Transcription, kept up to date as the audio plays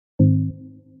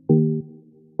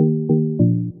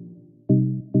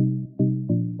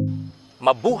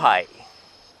Mabuhay!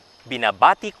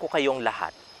 Binabati ko kayong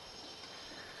lahat.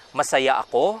 Masaya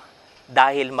ako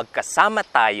dahil magkasama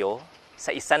tayo sa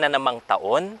isa na namang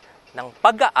taon ng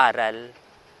pag-aaral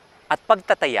at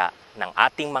pagtataya ng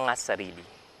ating mga sarili.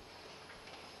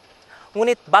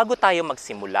 Ngunit bago tayo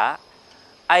magsimula,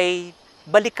 ay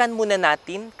balikan muna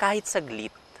natin kahit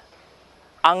saglit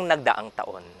ang nagdaang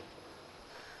taon.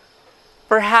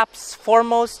 Perhaps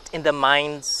foremost in the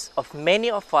minds of many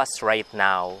of us right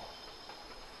now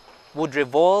would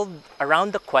revolve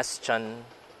around the question,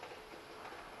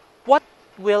 what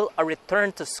will a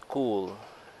return to school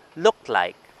look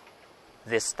like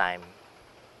this time?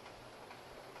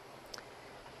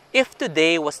 If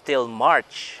today was still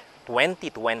March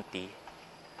 2020,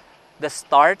 the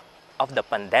start of the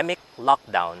pandemic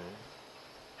lockdown,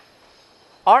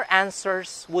 our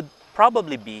answers would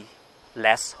probably be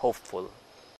less hopeful.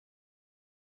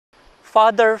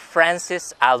 Father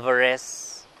Francis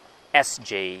Alvarez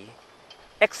SJ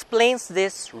explains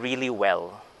this really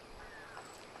well.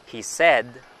 He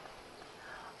said,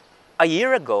 "A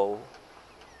year ago,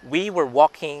 we were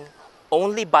walking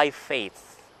only by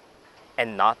faith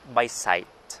and not by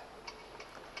sight.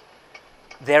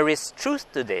 There is truth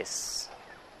to this.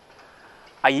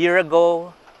 A year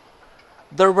ago,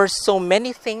 there were so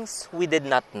many things we did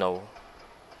not know.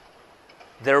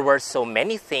 There were so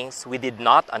many things we did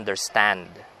not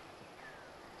understand.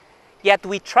 Yet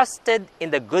we trusted in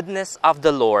the goodness of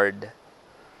the Lord,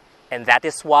 and that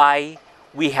is why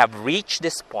we have reached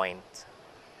this point.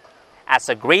 As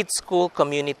a grade school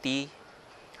community,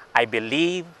 I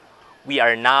believe we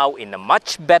are now in a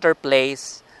much better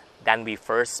place than we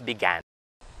first began."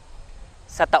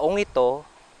 Sa taong ito,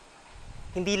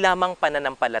 hindi lamang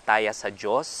pananampalataya sa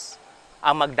Diyos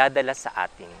ang magdadala sa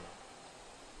atin.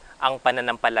 Ang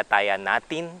pananampalataya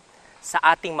natin sa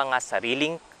ating mga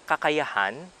sariling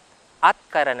kakayahan at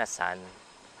karanasan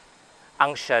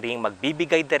ang siya ring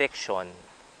magbibigay direksyon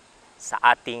sa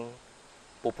ating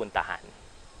pupuntahan.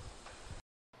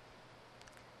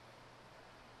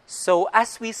 So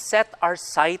as we set our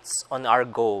sights on our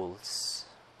goals,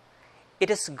 it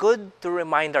is good to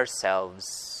remind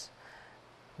ourselves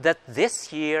that this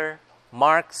year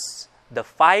marks the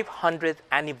 500th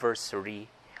anniversary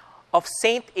of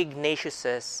St.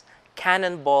 Ignatius's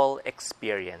cannonball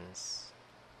experience.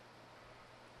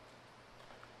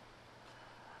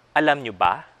 Alam niyo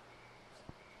ba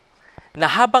na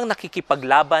habang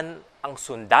nakikipaglaban ang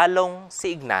sundalong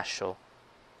si Ignacio,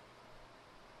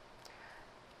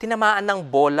 tinamaan ng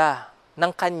bola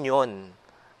ng kanyon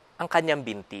ang kanyang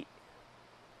binti.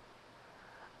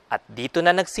 At dito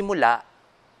na nagsimula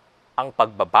ang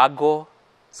pagbabago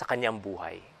sa kanyang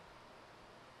buhay.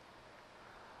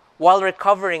 While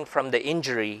recovering from the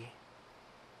injury,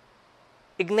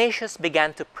 Ignatius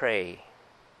began to pray.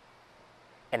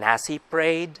 And as he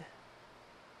prayed,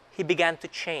 he began to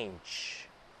change.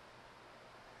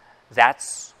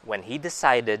 That's when he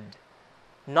decided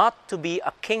not to be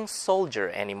a king's soldier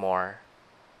anymore,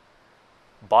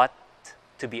 but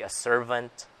to be a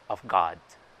servant of God.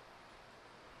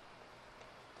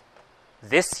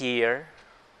 This year,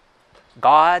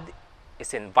 God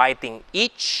is inviting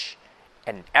each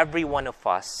and every one of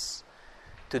us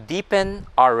to deepen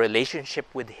our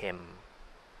relationship with Him.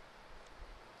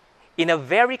 In a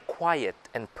very quiet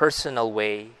and personal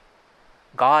way,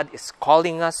 God is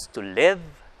calling us to live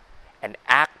and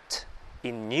act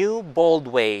in new, bold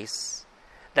ways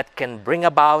that can bring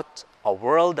about a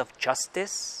world of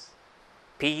justice,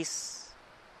 peace,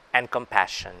 and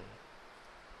compassion.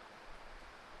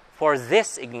 For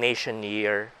this Ignatian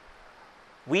year,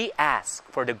 we ask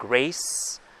for the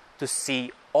grace to see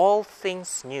all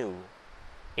things new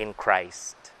in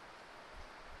Christ.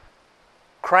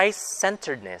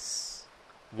 Christ-centeredness,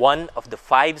 one of the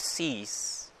 5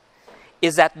 C's,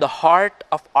 is at the heart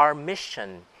of our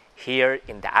mission here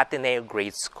in the Ateneo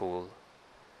Grade School,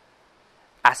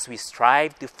 as we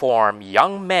strive to form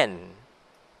young men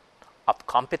of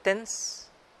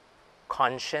competence,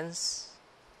 conscience,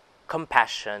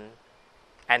 compassion,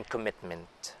 and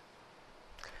commitment.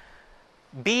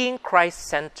 Being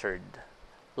Christ-centered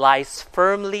lies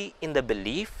firmly in the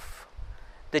belief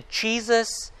that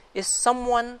Jesus is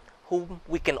someone whom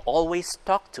we can always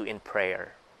talk to in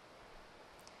prayer.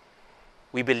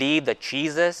 We believe that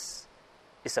Jesus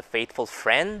is a faithful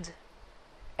friend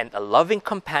and a loving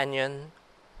companion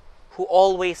who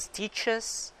always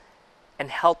teaches and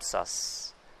helps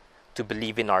us to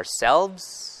believe in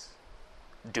ourselves,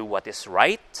 do what is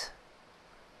right,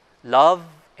 love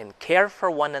and care for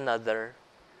one another,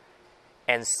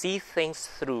 and see things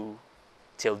through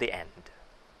till the end.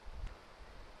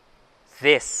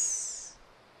 This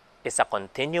is a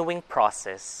continuing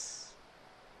process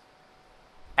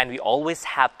And we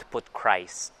always have to put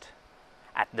Christ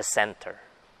at the center.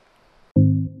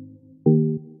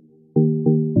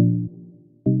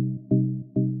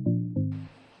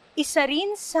 Isa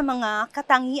rin sa mga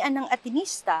katangian ng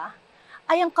Atenista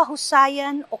ay ang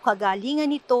kahusayan o kagalingan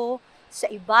nito sa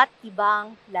iba't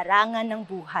ibang larangan ng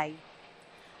buhay.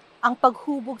 Ang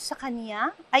paghubog sa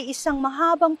kanya ay isang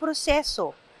mahabang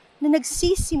proseso na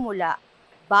nagsisimula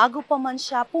bago pa man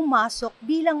siya pumasok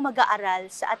bilang mag-aaral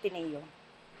sa Ateneo.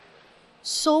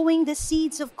 Sowing the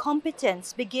seeds of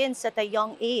competence begins at a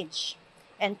young age,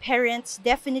 and parents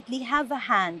definitely have a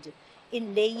hand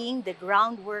in laying the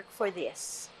groundwork for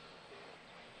this.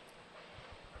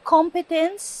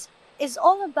 Competence is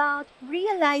all about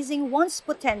realizing one's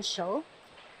potential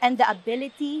and the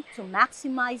ability to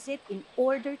maximize it in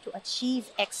order to achieve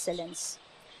excellence.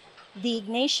 The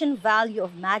Ignatian value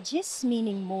of magis,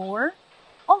 meaning more,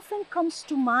 often comes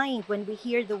to mind when we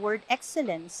hear the word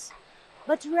excellence.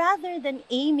 But rather than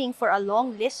aiming for a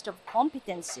long list of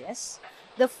competencies,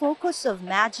 the focus of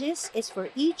magis is for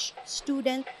each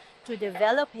student to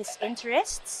develop his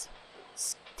interests,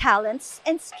 talents,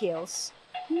 and skills,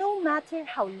 no matter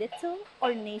how little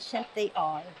or nascent they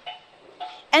are,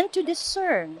 and to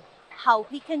discern how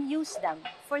he can use them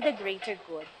for the greater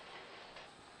good.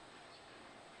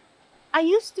 I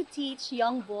used to teach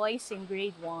young boys in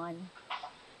grade 1.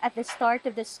 At the start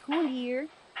of the school year,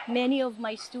 many of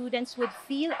my students would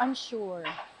feel unsure.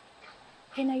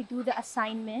 Can I do the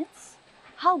assignments?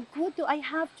 How good do I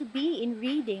have to be in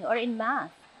reading or in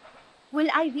math? Will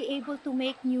I be able to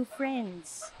make new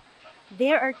friends?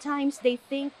 There are times they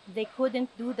think they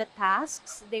couldn't do the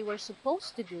tasks they were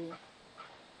supposed to do.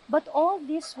 But all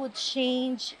this would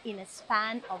change in a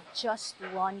span of just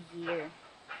 1 year.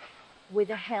 With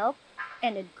the help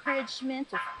and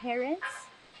encouragement of parents,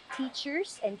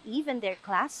 teachers, and even their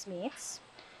classmates,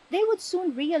 they would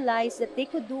soon realize that they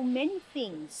could do many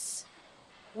things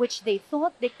which they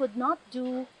thought they could not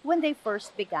do when they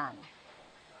first began.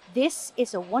 This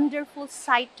is a wonderful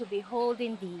sight to behold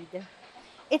indeed.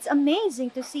 It's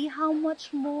amazing to see how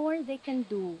much more they can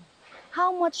do,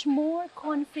 how much more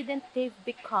confident they've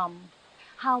become,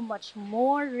 how much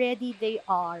more ready they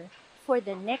are for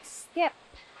the next step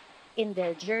in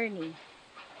their journey.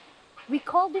 We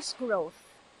call this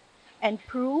growth and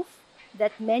proof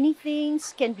that many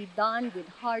things can be done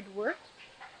with hard work,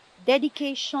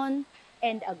 dedication,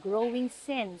 and a growing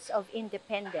sense of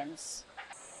independence.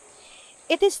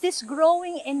 It is this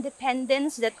growing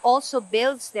independence that also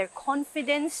builds their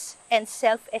confidence and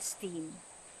self-esteem.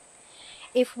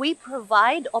 If we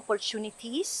provide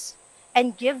opportunities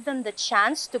and give them the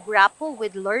chance to grapple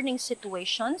with learning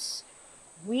situations,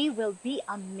 we will be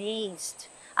amazed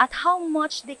at how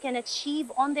much they can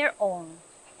achieve on their own.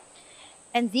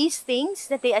 And these things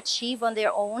that they achieve on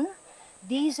their own,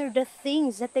 these are the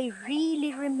things that they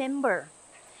really remember.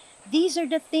 These are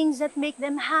the things that make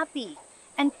them happy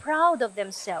and proud of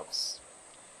themselves.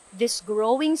 This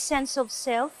growing sense of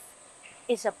self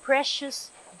is a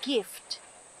precious gift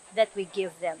that we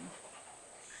give them.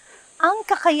 Ang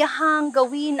kakayahang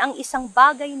gawin ang isang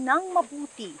bagay ng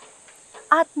mabuti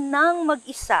at ng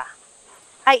mag-isa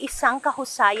ay isang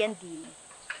kahusayan din.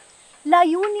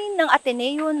 Layunin ng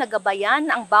Ateneo na gabayan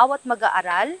ang bawat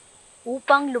mag-aaral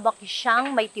upang lumaki siyang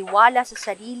may tiwala sa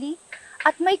sarili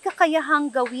at may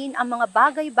kakayahang gawin ang mga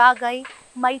bagay-bagay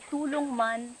may tulong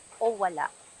man o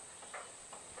wala.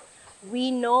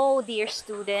 We know, dear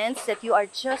students, that you are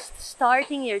just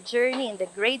starting your journey in the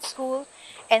grade school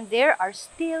and there are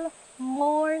still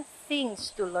more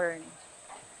things to learn.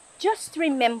 Just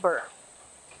remember,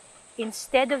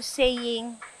 instead of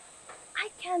saying,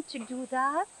 I can't do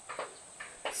that,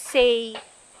 say,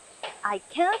 I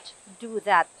can't do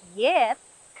that yet,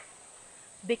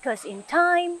 because in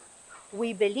time,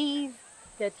 we believe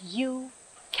that you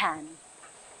can.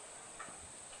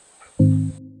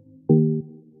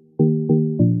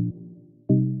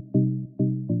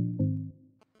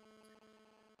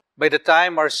 By the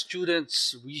time our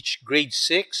students reach grade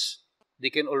 6,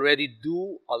 they can already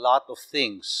do a lot of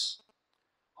things.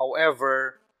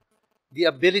 However, the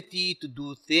ability to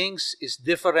do things is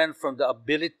different from the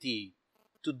ability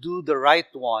to do the right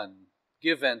one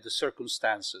given the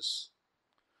circumstances.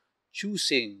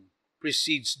 Choosing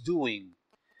precedes doing,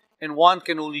 and one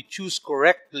can only choose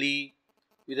correctly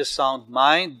with a sound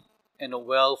mind and a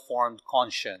well-formed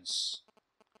conscience.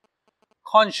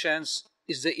 Conscience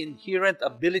is the inherent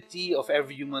ability of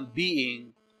every human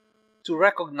being to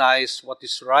recognize what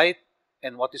is right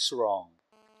and what is wrong,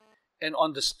 and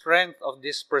on the strength of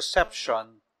this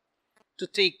perception, to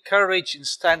take courage in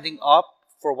standing up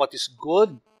for what is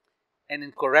good and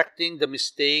in correcting the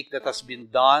mistake that has been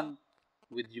done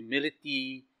with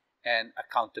humility and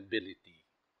accountability.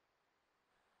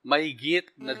 Mahigit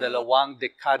na 2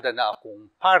 dekada na akong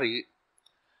pari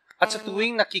at sa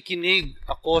tuwing nakikinig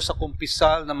ako sa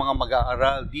kumpisal ng mga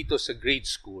mag-aaral dito sa grade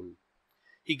school,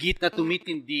 higit na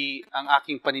tumitindi ang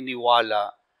aking paniniwala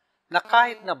na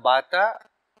kahit na bata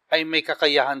ay may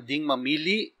kakayahan ding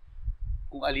mamili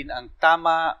kung alin ang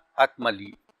tama at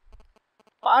mali.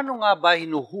 Paano nga ba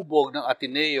hinuhubog ng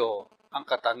Ateneo ang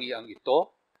katangiang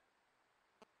ito?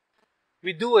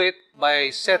 We do it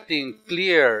by setting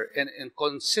clear and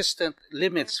consistent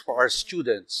limits for our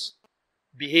students.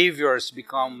 Behaviors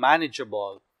become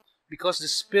manageable because the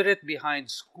spirit behind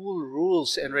school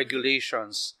rules and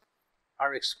regulations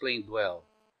are explained well.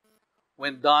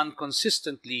 When done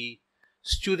consistently,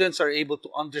 students are able to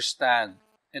understand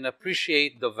and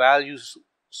appreciate the values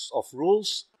of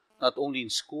rules, not only in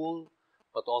school,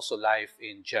 but also life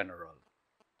in general.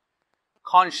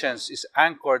 Conscience is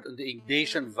anchored on the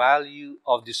Ignatian value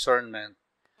of discernment,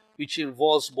 which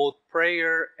involves both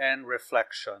prayer and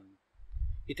reflection.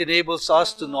 It enables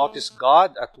us to notice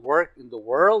God at work in the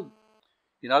world.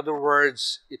 In other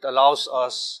words, it allows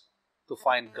us to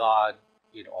find God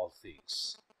in all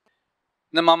things.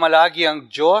 Namamalagi ang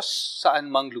Diyos saan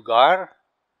mang lugar,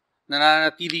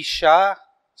 nananatili siya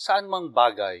saan mang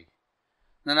bagay,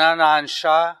 nananahan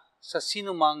siya sa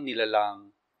sinumang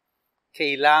nilalang.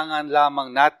 Kailangan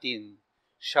lamang natin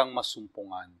siyang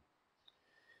masumpungan.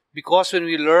 Because when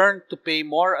we learn to pay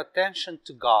more attention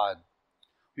to God,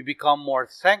 we become more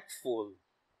thankful,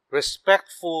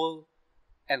 respectful,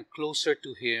 and closer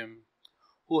to Him,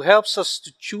 who helps us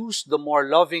to choose the more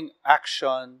loving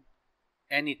action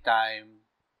anytime,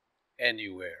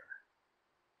 anywhere.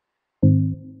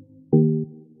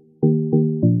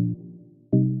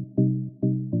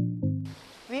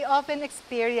 We often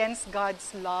experience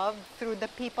God's love through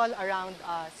the people around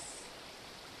us.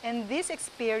 And this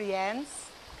experience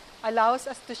allows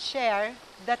us to share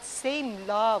that same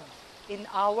love in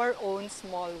our own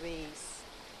small ways.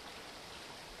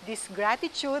 This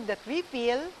gratitude that we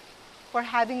feel for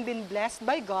having been blessed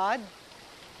by God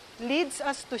leads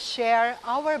us to share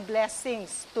our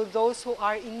blessings to those who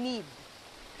are in need,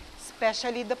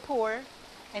 especially the poor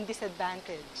and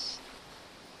disadvantaged.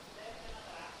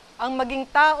 Ang maging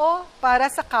tao para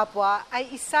sa kapwa ay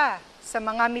isa sa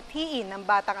mga mithiin ng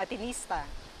batang Atenista.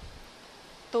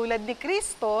 Tulad ni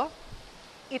Kristo,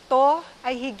 ito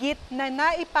ay higit na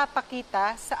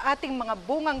naipapakita sa ating mga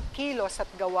bungang kilos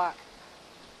at gawa.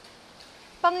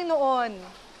 Panginoon,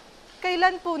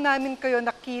 kailan po namin kayo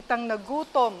nakitang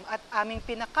nagutom at aming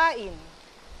pinakain?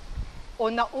 O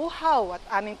nauhaw at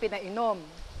aming pinainom?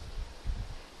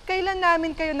 Kailan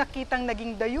namin kayo nakitang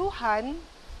naging dayuhan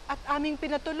at aming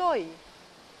pinatuloy?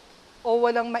 O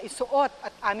walang maisuot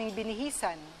at aming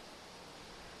binihisan?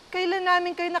 Kailan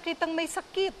namin kayo nakitang may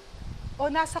sakit o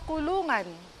nasa kulungan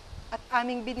at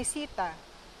aming binisita?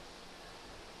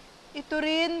 Ito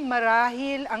rin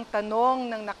marahil ang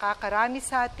tanong ng nakakarami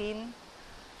sa atin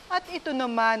at ito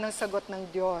naman ang sagot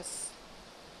ng Diyos.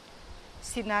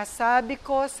 Sinasabi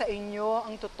ko sa inyo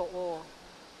ang totoo.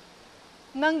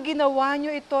 Nang ginawa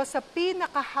nyo ito sa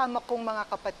pinakahamak kong mga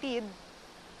kapatid,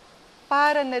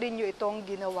 para na rin nyo itong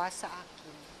ginawa sa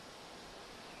akin.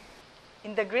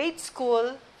 In the grade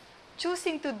school,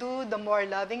 choosing to do the more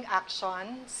loving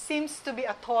action seems to be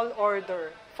a tall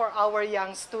order for our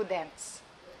young students.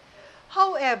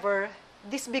 However,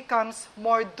 this becomes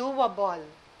more doable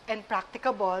and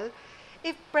practicable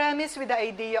if premised with the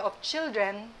idea of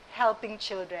children helping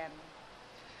children.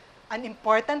 An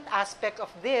important aspect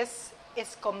of this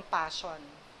is compassion,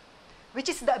 which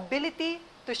is the ability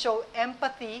to show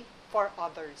empathy for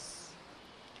others.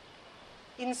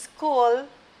 In school,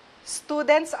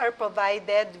 students are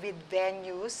provided with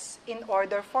venues in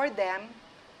order for them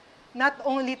not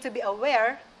only to be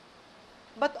aware,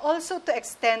 but also to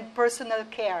extend personal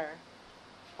care,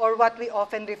 or what we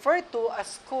often refer to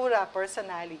as cura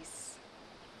personalis.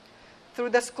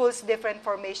 Through the school's different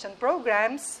formation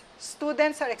programs,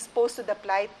 students are exposed to the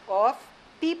plight of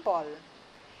people,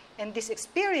 and this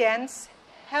experience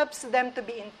helps them to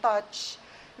be in touch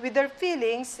with their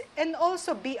feelings and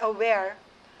also be aware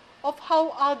of how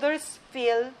others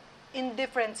feel in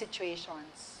different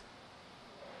situations.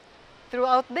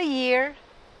 Throughout the year,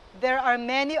 there are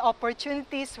many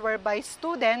opportunities whereby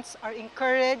students are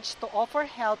encouraged to offer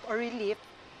help or relief,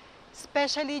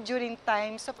 especially during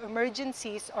times of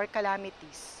emergencies or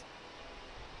calamities.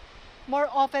 More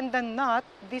often than not,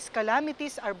 these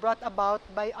calamities are brought about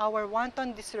by our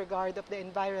wanton disregard of the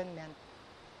environment.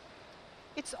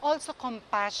 It's also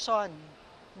compassion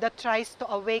that tries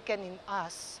to awaken in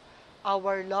us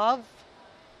our love,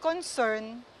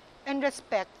 concern, and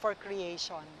respect for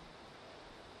creation.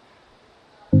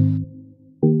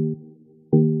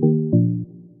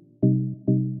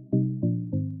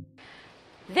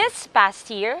 This past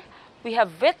year, we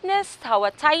have witnessed how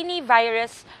a tiny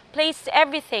virus placed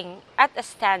everything at a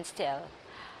standstill,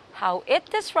 how it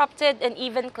disrupted and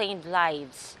even claimed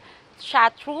lives.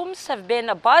 Chat rooms have been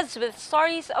abuzz with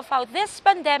stories of how this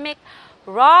pandemic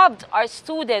robbed our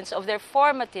students of their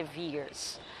formative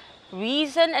years.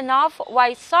 Reason enough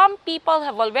why some people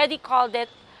have already called it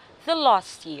the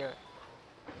lost year.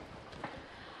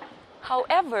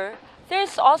 However, there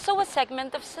is also a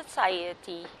segment of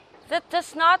society that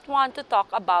does not want to talk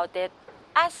about it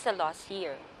as the lost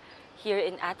year. Here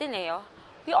in Ateneo,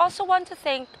 we also want to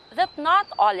think that not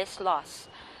all is lost,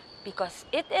 because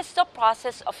it is the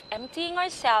process of emptying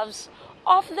ourselves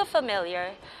of the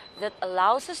familiar that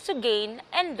allows us to gain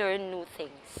and learn new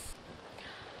things.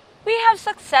 We have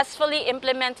successfully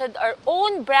implemented our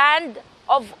own brand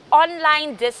of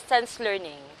online distance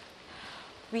learning.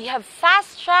 We have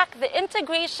fast-tracked the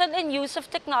integration and use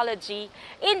of technology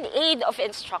in aid of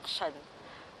instruction.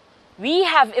 We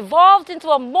have evolved into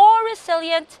a more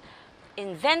resilient,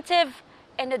 inventive,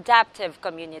 and adaptive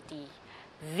community.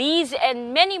 These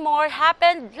and many more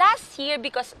happened last year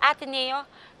because Ateneo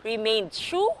remained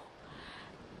true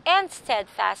and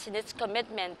steadfast in its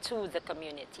commitment to the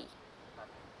community.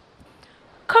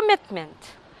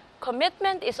 Commitment.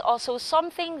 Commitment is also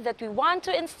something that we want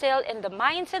to instill in the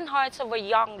minds and hearts of our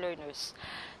young learners,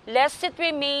 lest it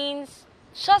remains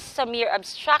just a mere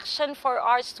abstraction for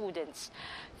our students.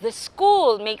 The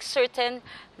school makes certain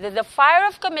that the fire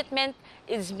of commitment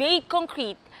is made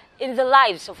concrete in the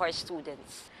lives of our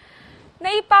students.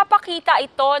 Naipapakita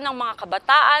ito ng mga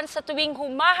kabataan sa tuwing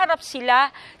humaharap sila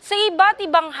sa iba't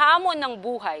ibang hamon ng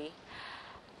buhay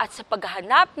at sa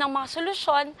paghahanap ng mga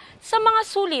solusyon sa mga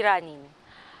suliranin.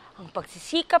 Ang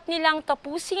pagsisikap nilang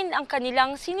tapusin ang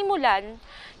kanilang sinimulan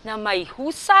na may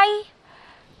husay,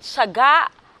 tiyaga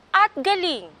at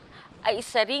galing ay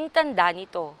isa ring tanda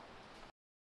nito.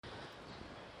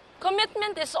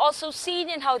 Commitment is also seen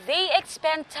in how they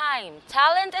expend time,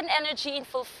 talent, and energy in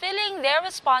fulfilling their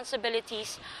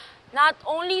responsibilities not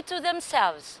only to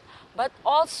themselves, but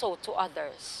also to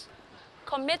others.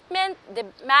 Commitment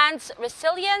demands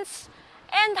resilience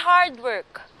and hard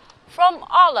work from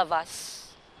all of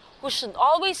us, who should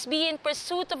always be in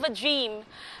pursuit of a dream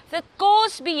that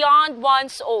goes beyond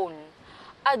one's own,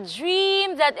 a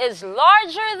dream that is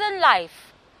larger than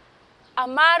life.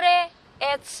 Amare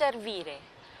et servire.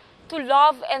 To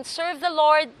love and serve the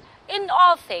Lord in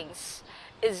all things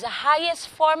is the highest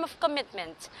form of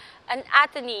commitment an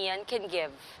Atenean can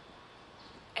give.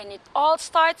 And it all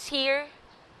starts here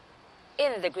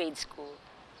in the grade school.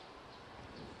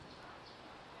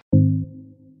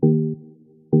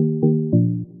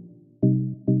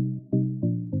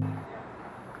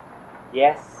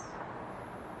 Yes,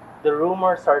 the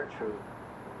rumors are true.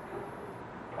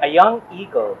 A young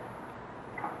eagle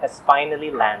has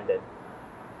finally landed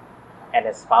and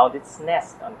has found its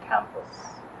nest on campus.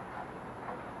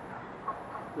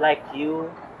 Like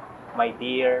you, my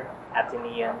dear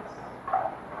Ateneans,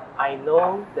 I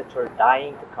know that you're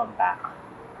dying to come back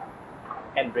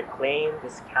and reclaim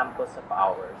this campus of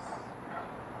ours.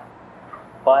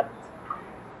 But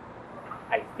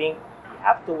I think we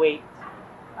have to wait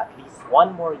at least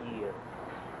one more year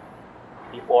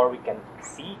before we can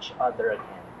see each other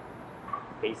again,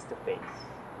 face to face.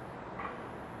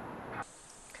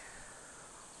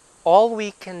 All we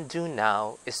can do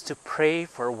now is to pray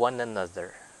for one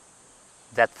another,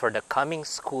 that for the coming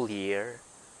school year,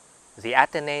 the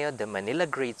Ateneo de Manila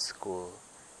Grade School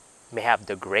may have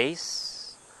the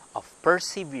grace of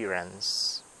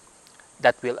perseverance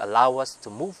that will allow us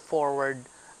to move forward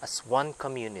as one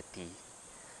community,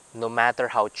 no matter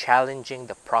how challenging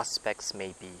the prospects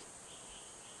may be.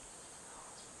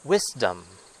 Wisdom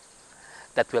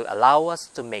that will allow us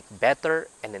to make better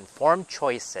and informed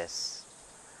choices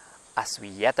as we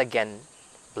yet again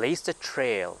blaze the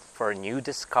trail for new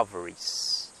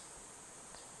discoveries.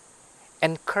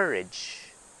 And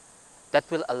courage that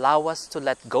will allow us to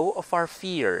let go of our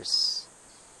fears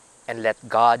and let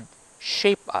God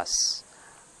shape us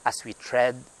as we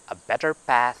tread a better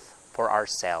path for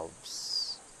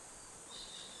ourselves.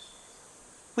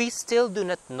 We still do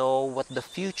not know what the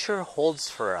future holds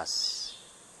for us,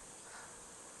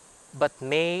 but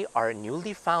may our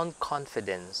newly found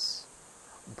confidence,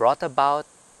 brought about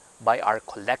by our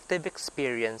collective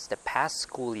experience the past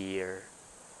school year,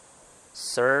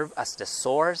 serve as the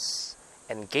source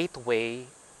and gateway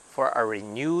for a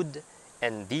renewed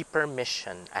and deeper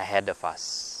mission ahead of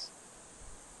us.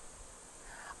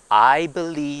 I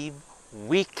believe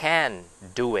We can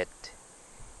do it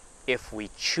if we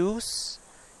choose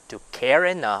to care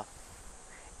enough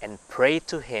and pray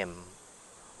to Him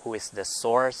who is the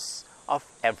source of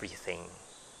everything.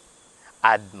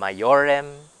 Ad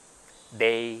Maiorem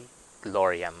Dei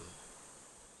Gloriam.